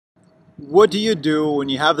What do you do when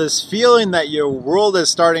you have this feeling that your world is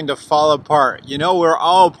starting to fall apart? You know, we're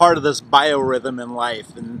all part of this biorhythm in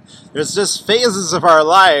life, and there's just phases of our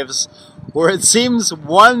lives where it seems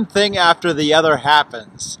one thing after the other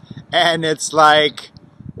happens. And it's like,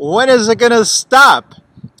 when is it going to stop?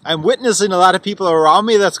 I'm witnessing a lot of people around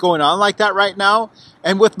me that's going on like that right now.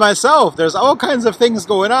 And with myself, there's all kinds of things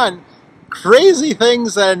going on. Crazy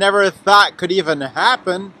things that I never thought could even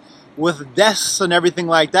happen. With deaths and everything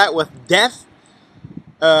like that, with death,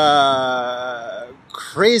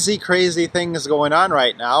 crazy things going on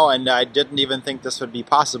right now, and I didn't even think this would be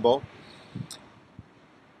possible.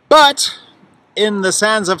 But in the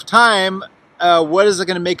sands of time, what is it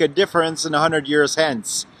going to make a difference in 100 years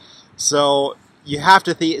hence? So you have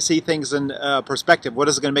to see things in perspective. What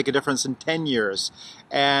is it going to make a difference in 10 years?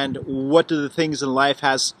 And what do the things in life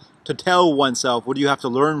has to tell oneself? What do you have to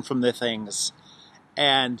learn from the things?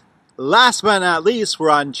 And last but not least, we're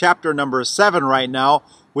on chapter number 7 right now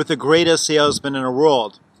with the greatest salesman in the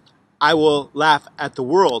world. I will laugh at the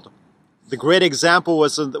world. The great example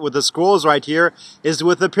was with the scrolls right here is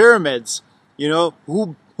with the pyramids. You know,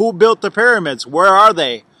 who built the pyramids? Where are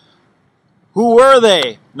they? Who were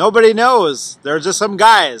they? Nobody knows. They're just some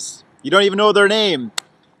guys. You don't even know their name.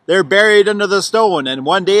 They're buried under the stone, and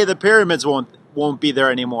one day the pyramids won't be there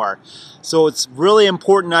anymore. So it's really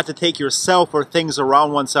important not to take yourself or things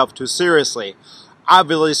around oneself too seriously.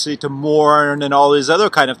 Obviously to mourn and all these other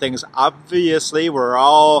kind of things. Obviously we're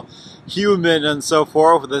all human and so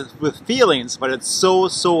forth with feelings, but it's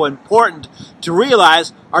so important to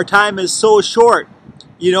realize our time is so short.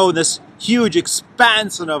 You know, this huge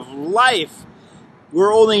expanse of life,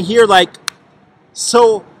 we're only here like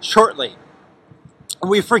so shortly.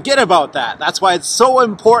 We forget about that. That's why it's so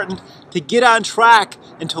important to get on track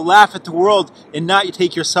and to laugh at the world and not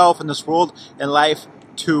take yourself in this world and life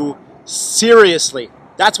too seriously.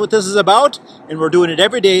 That's what this is about, and we're doing it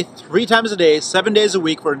every day, 3 times a day, 7 days a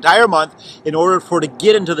week for an entire month in order to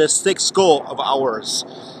get into this thick skull of ours.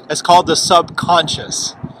 It's called the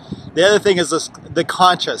subconscious. The other thing is the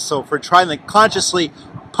conscious. So if we're trying to consciously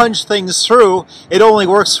punch things through, it only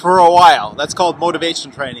works for a while. That's called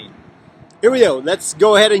motivation training. Here we go. Let's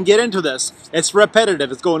go ahead and get into this. It's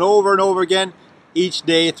repetitive. It's going over and over again each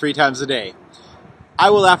day, 3 times a day. I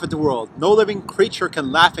will laugh at the world. No living creature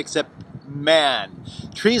can laugh except man.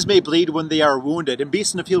 Trees may bleed when they are wounded, and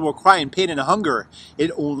beasts in the field will cry in pain and hunger. Yet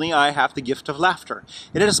only I have the gift of laughter,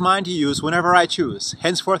 and it is mine to use whenever I choose.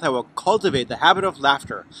 Henceforth I will cultivate the habit of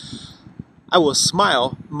laughter. I will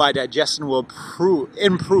smile. My digestion will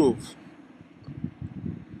improve.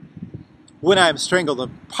 When I am strangled of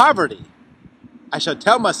poverty, I shall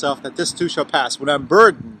tell myself that this too shall pass. When I'm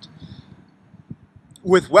burdened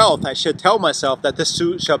with wealth, I should tell myself that this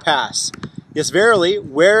too shall pass. Yes, verily,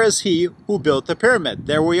 where is he who built the pyramid?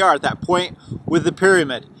 There we are at that point with the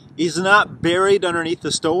pyramid. He's not buried underneath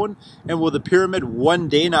the stone, and will the pyramid one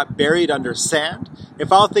day not buried under sand?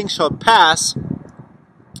 If all things shall pass,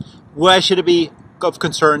 why should it be of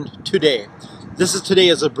concern today? This is today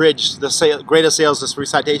as abridged. The greatest sales, this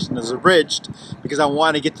recitation is abridged because I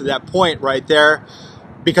want to get to that point right there,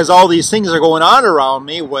 because all these things are going on around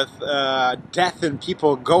me with death and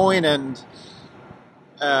people going and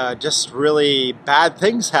just really bad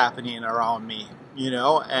things happening around me, you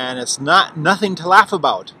know, and it's nothing to laugh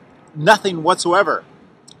about, nothing whatsoever.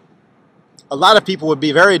 A lot of people would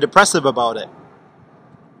be very depressive about it.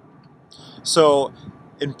 So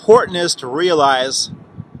important is to realize,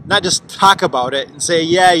 not just talk about it and say,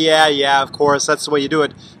 yeah, of course, that's the way you do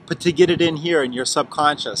it, but to get it in here in your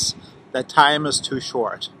subconscious, that time is too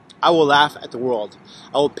short. I will laugh at the world.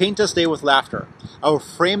 I will paint this day with laughter. I will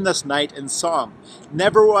frame this night in song.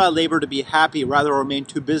 Never will I labor to be happy, rather remain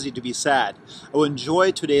too busy to be sad. I will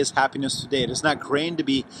enjoy today's happiness today. It is not grain to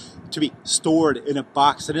be stored in a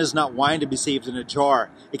box. It is not wine to be saved in a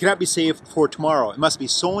jar. It cannot be saved for tomorrow. It must be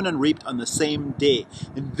sown and reaped on the same day.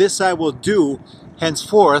 And this I will do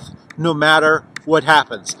henceforth, no matter what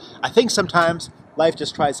happens. I think sometimes life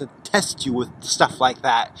just tries to test you with stuff like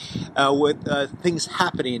that, with things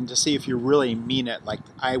happening to see if you really mean it, like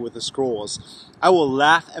I with the scrolls. I will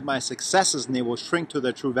laugh at my successes and they will shrink to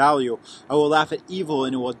their true value. I will laugh at evil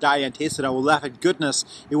and it will die untasted. I will laugh at goodness,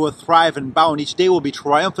 it will thrive and bound. Each day will be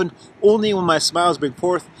triumphant only when my smiles bring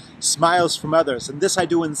forth smiles from others. And this I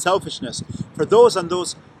do in selfishness. For those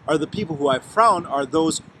are the people who I frown, are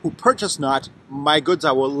those who purchase not my goods.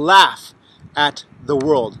 I will laugh at the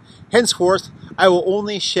world. Henceforth, I will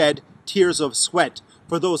only shed tears of sweat,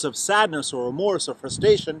 for those of sadness or remorse or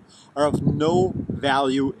frustration are of no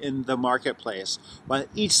value in the marketplace. While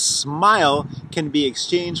each smile can be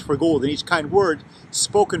exchanged for gold, and each kind word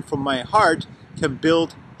spoken from my heart can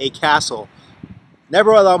build a castle.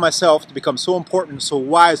 Never allow myself to become so important, so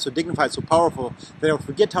wise, so dignified, so powerful that I will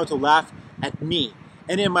forget how to laugh at me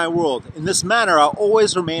and in my world. In this manner, I'll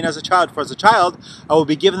always remain as a child, for as a child, I will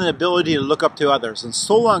be given the ability to look up to others. And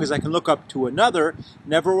so long as I can look up to another,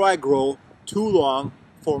 never will I grow too long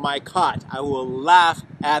for my cot. I will laugh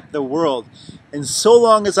at the world. And so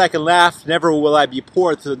long as I can laugh, never will I be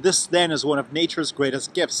poor. So this then is one of nature's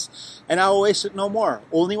greatest gifts. And I will waste it no more.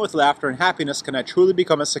 Only with laughter and happiness can I truly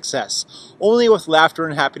become a success. Only with laughter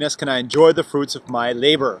and happiness can I enjoy the fruits of my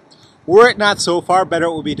labor. Were it not so, far better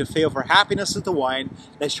it would be to fail, for happiness is the wine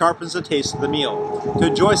that sharpens the taste of the meal. To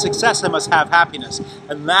enjoy success I must have happiness,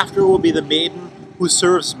 and laughter will be the maiden who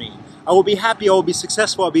serves me. I will be happy, I will be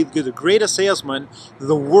successful, I will be the greatest salesman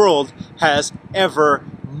the world has ever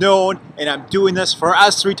known. And I'm doing this for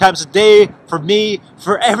us 3 times a day, for me,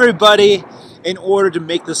 for everybody, in order to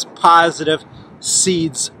make this positive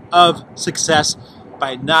seeds of success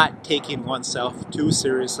by not taking oneself too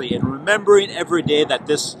seriously and remembering every day that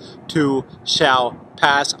this too shall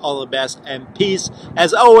pass. All the best and peace.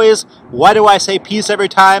 As always, why do I say peace every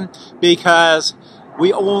time? Because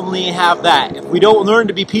we only have that. If we don't learn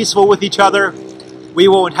to be peaceful with each other, we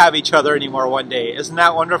won't have each other anymore one day. Isn't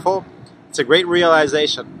that wonderful? It's a great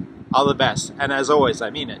realization. All the best. And as always, I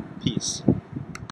mean it. Peace.